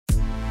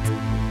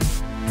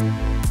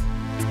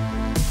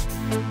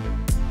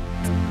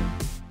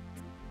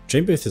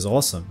Dreambooth is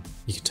awesome.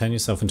 You can turn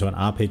yourself into an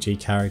RPG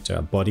character,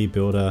 a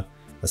bodybuilder,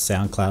 a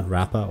SoundCloud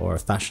rapper, or a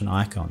fashion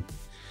icon.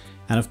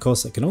 And of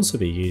course it can also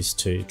be used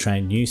to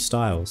train new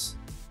styles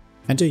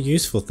and do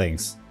useful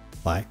things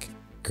like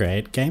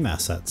create game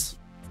assets.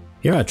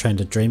 Here I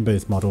trained a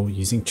Dreambooth model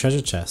using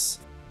treasure chests.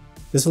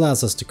 This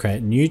allows us to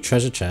create new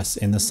treasure chests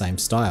in the same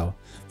style.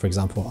 For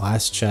example,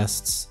 ice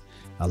chests,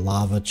 a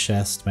lava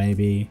chest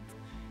maybe.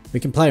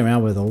 We can play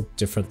around with all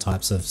different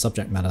types of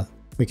subject matter.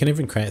 We can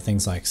even create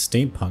things like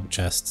steampunk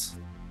chests,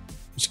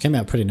 which came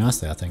out pretty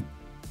nicely I think.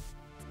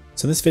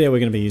 So in this video we're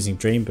going to be using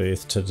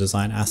Dreambooth to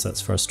design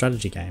assets for a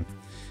strategy game.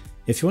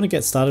 If you want to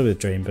get started with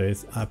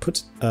Dreambooth, I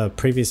put a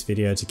previous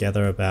video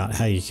together about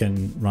how you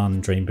can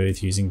run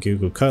Dreambooth using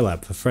Google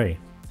Colab for free.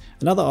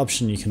 Another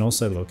option you can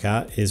also look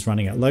at is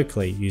running it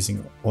locally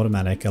using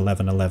Automatic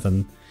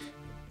 1111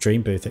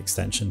 Dreambooth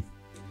extension.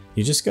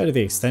 You just go to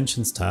the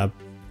Extensions tab,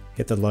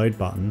 hit the Load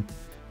button,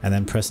 and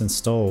then press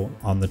Install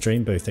on the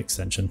Dreambooth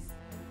extension.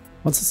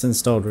 Once it's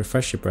installed,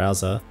 refresh your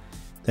browser,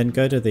 then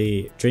go to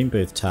the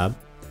Dreambooth tab.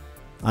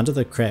 Under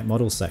the Create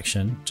Model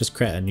section, just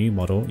create a new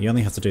model. You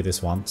only have to do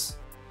this once.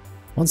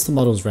 Once the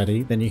model's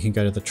ready, then you can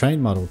go to the Train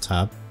Model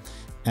tab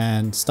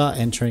and start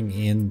entering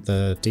in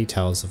the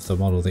details of the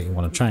model that you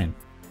want to train.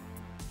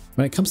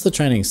 When it comes to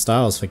training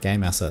styles for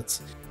game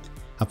assets,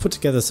 I've put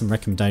together some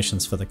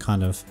recommendations for the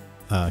kind of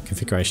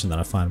configuration that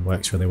I find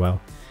works really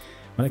well.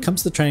 When it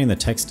comes to training the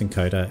text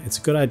encoder, it's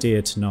a good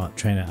idea to not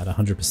train it at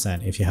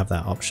 100% if you have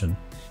that option.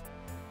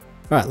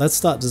 Alright, let's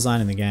start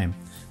designing the game.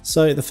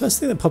 So the first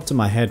thing that popped in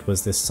my head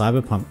was this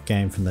cyberpunk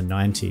game from the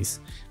 90s,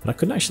 but I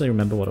couldn't actually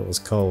remember what it was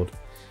called.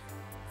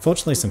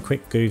 Fortunately, some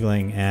quick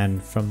googling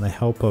and from the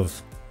help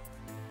of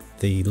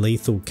the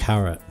Lethal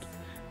Carrot,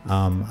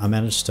 I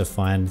managed to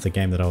find the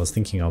game that I was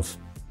thinking of,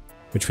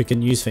 which we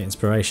can use for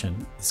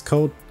inspiration. It's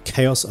called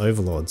Chaos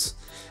Overlords,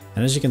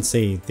 and as you can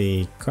see,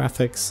 the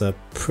graphics are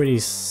pretty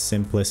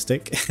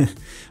simplistic,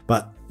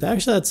 but they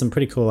actually had some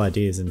pretty cool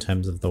ideas in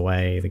terms of the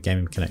way the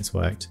game mechanics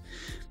worked.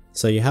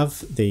 So you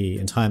have the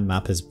entire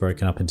map is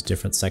broken up into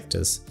different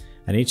sectors,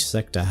 and each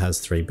sector has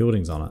 3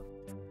 buildings on it.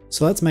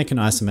 So let's make an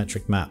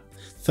isometric map.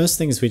 First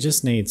thing is we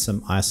just need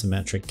some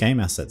isometric game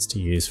assets to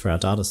use for our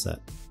dataset.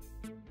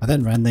 I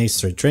then ran these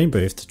through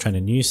Dreambooth to train a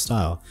new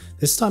style,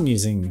 this time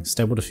using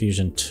Stable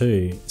Diffusion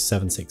 2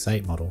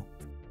 768 model.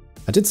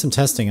 I did some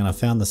testing and I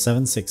found the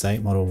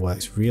 768 model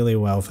works really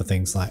well for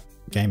things like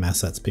game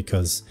assets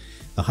because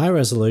the high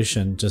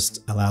resolution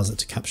just allows it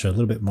to capture a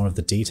little bit more of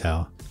the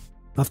detail.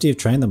 After you've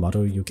trained the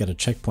model, you'll get a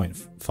checkpoint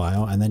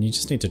file and then you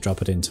just need to drop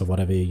it into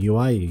whatever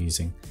UI you're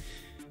using.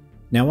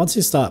 Now once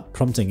you start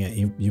prompting it,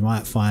 you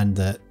might find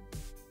that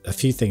a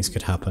few things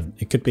could happen.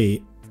 It could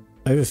be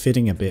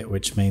overfitting a bit,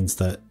 which means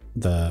that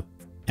the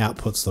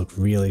outputs look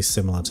really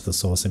similar to the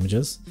source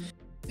images.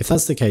 If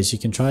that's the case, you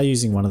can try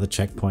using one of the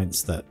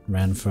checkpoints that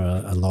ran for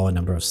a lower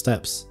number of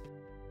steps.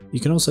 You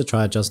can also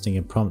try adjusting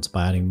your prompt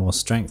by adding more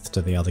strength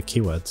to the other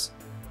keywords.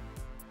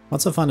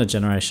 Once I find a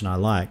generation I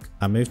like,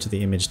 I move to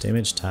the Image to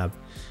Image tab,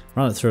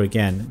 run it through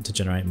again to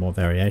generate more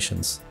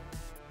variations.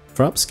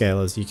 For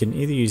upscalers, you can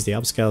either use the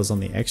upscalers on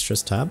the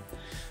Extras tab,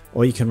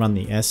 or you can run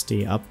the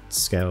SD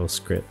upscale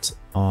script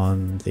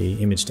on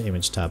the Image to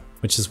Image tab,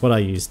 which is what I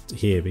used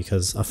here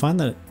because I find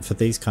that for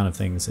these kind of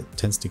things it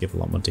tends to give a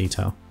lot more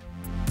detail.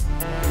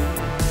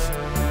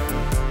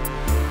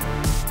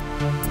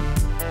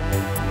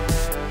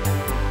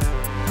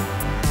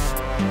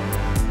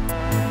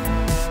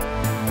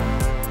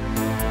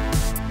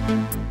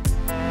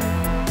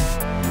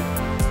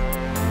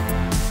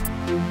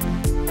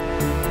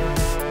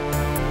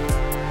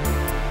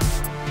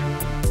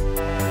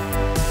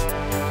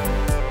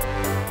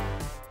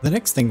 The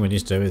next thing we need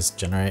to do is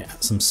generate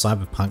some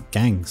cyberpunk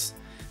gangs.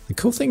 The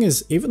cool thing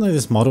is, even though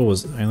this model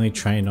was only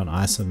trained on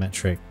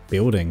isometric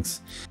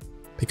buildings,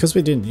 because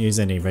we didn't use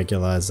any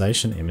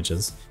regularization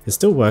images, it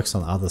still works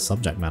on other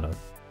subject matter.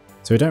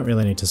 So we don't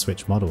really need to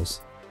switch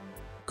models.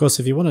 Of course,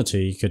 if you wanted to,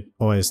 you could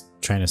always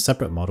train a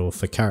separate model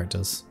for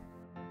characters.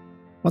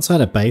 Once I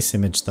had a base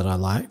image that I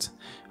liked,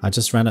 I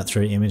just ran it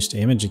through Image to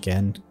Image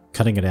again,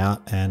 cutting it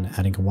out and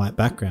adding a white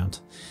background.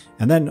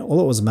 And then all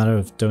it was a matter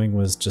of doing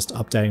was just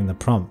updating the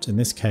prompt. In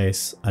this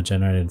case, I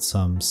generated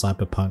some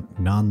cyberpunk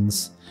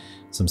nuns,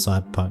 some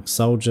cyberpunk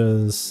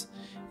soldiers,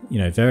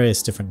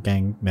 various different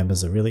gang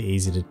members are really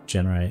easy to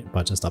generate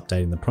by just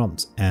updating the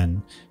prompt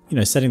and,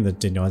 setting the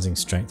denoising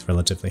strength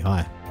relatively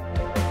high.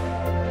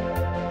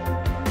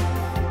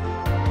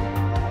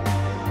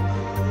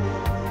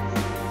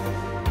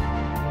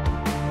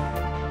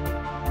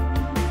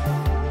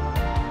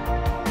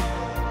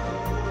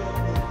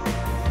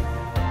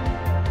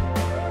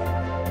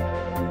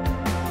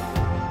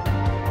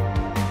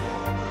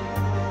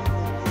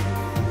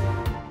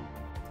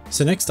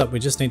 So next up we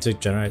just need to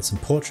generate some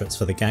portraits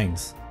for the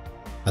gangs.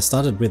 I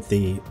started with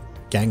the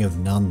gang of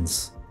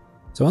nuns.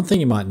 So one thing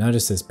you might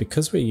notice is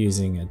because we're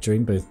using a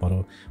Dreambooth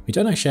model, we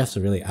don't actually have to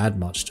really add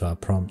much to our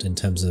prompt in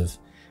terms of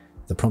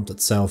the prompt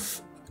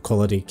itself,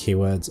 quality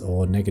keywords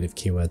or negative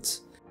keywords.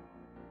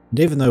 And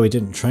even though we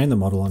didn't train the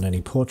model on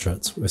any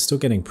portraits, we're still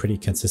getting pretty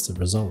consistent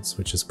results,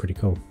 which is pretty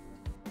cool.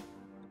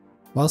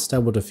 While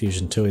Stable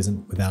Diffusion 2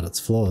 isn't without its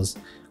flaws,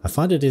 I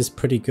find it is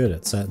pretty good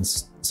at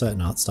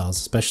certain art styles,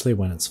 especially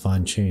when it's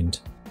fine-tuned.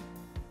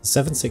 The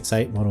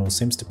 768 model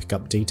seems to pick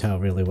up detail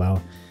really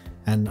well,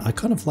 and I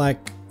kind of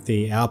like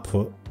the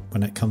output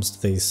when it comes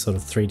to these sort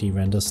of 3D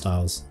render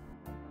styles.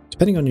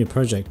 Depending on your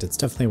project, it's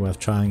definitely worth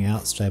trying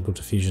out Stable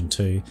Diffusion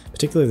 2,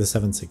 particularly the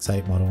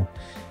 768 model,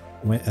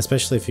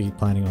 especially if you're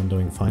planning on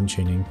doing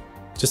fine-tuning,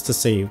 just to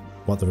see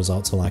what the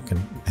results are like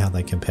and how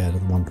they compare to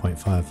the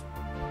 1.5.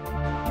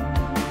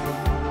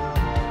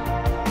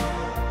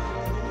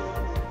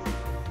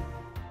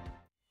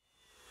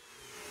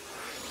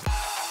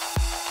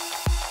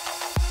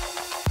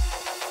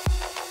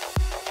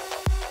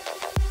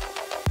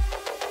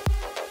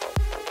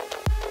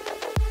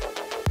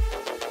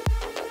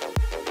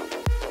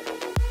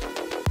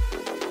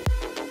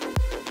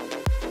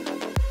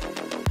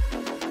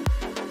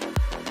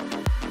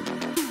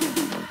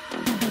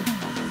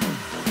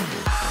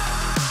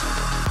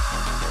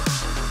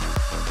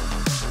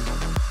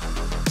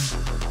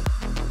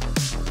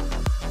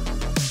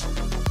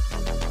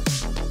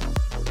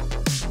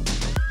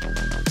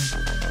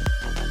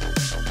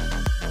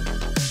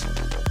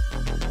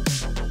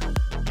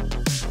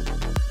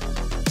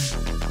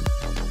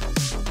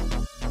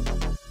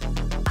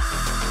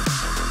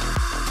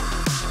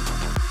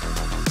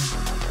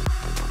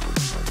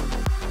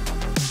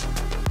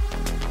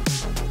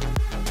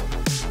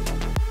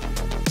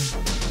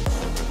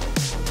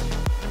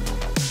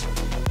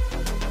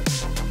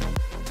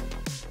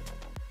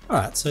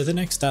 Alright, so the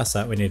next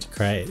asset we need to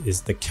create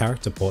is the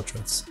character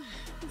portraits.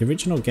 The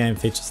original game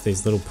features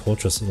these little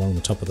portraits along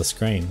the top of the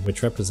screen,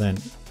 which represent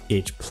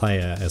each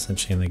player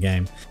essentially in the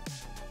game.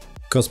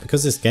 Of course,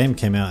 because this game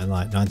came out in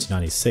like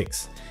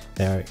 1996,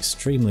 they are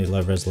extremely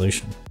low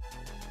resolution.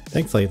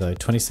 Thankfully though,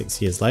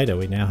 26 years later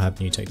we now have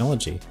new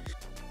technology,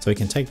 so we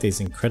can take these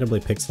incredibly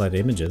pixelated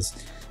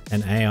images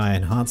and AI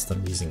enhance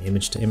them using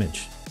image to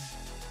image.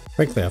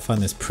 Frankly, I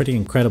find this pretty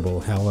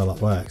incredible how well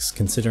it works,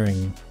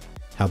 considering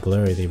how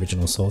blurry the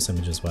original source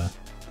images were.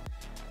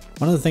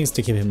 One of the things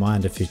to keep in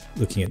mind if you're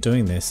looking at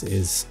doing this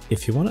is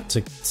if you want it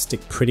to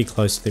stick pretty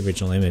close to the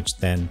original image,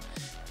 then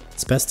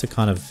it's best to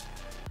kind of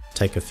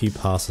take a few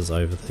passes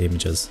over the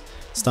images.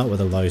 Start with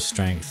a low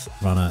strength,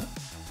 run it,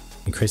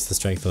 increase the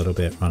strength a little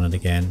bit, run it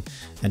again,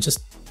 and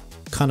just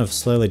kind of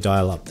slowly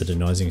dial up the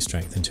denoising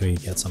strength until you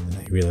get something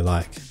that you really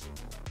like.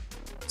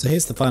 So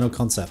here's the final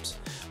concept.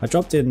 I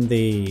dropped in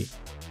the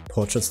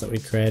portraits that we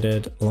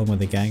created along with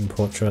the gang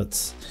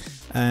portraits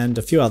and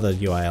a few other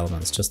UI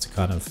elements just to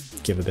kind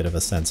of give a bit of a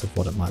sense of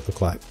what it might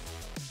look like.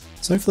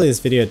 So hopefully this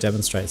video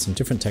demonstrates some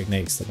different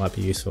techniques that might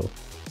be useful.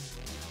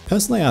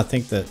 Personally, I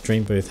think that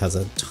Dreambooth has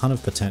a ton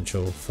of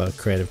potential for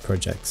creative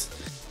projects.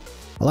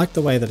 I like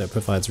the way that it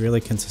provides really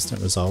consistent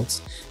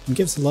results and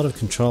gives a lot of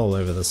control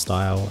over the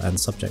style and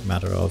subject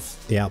matter of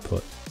the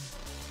output.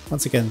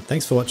 Once again,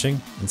 thanks for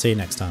watching and see you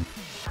next time.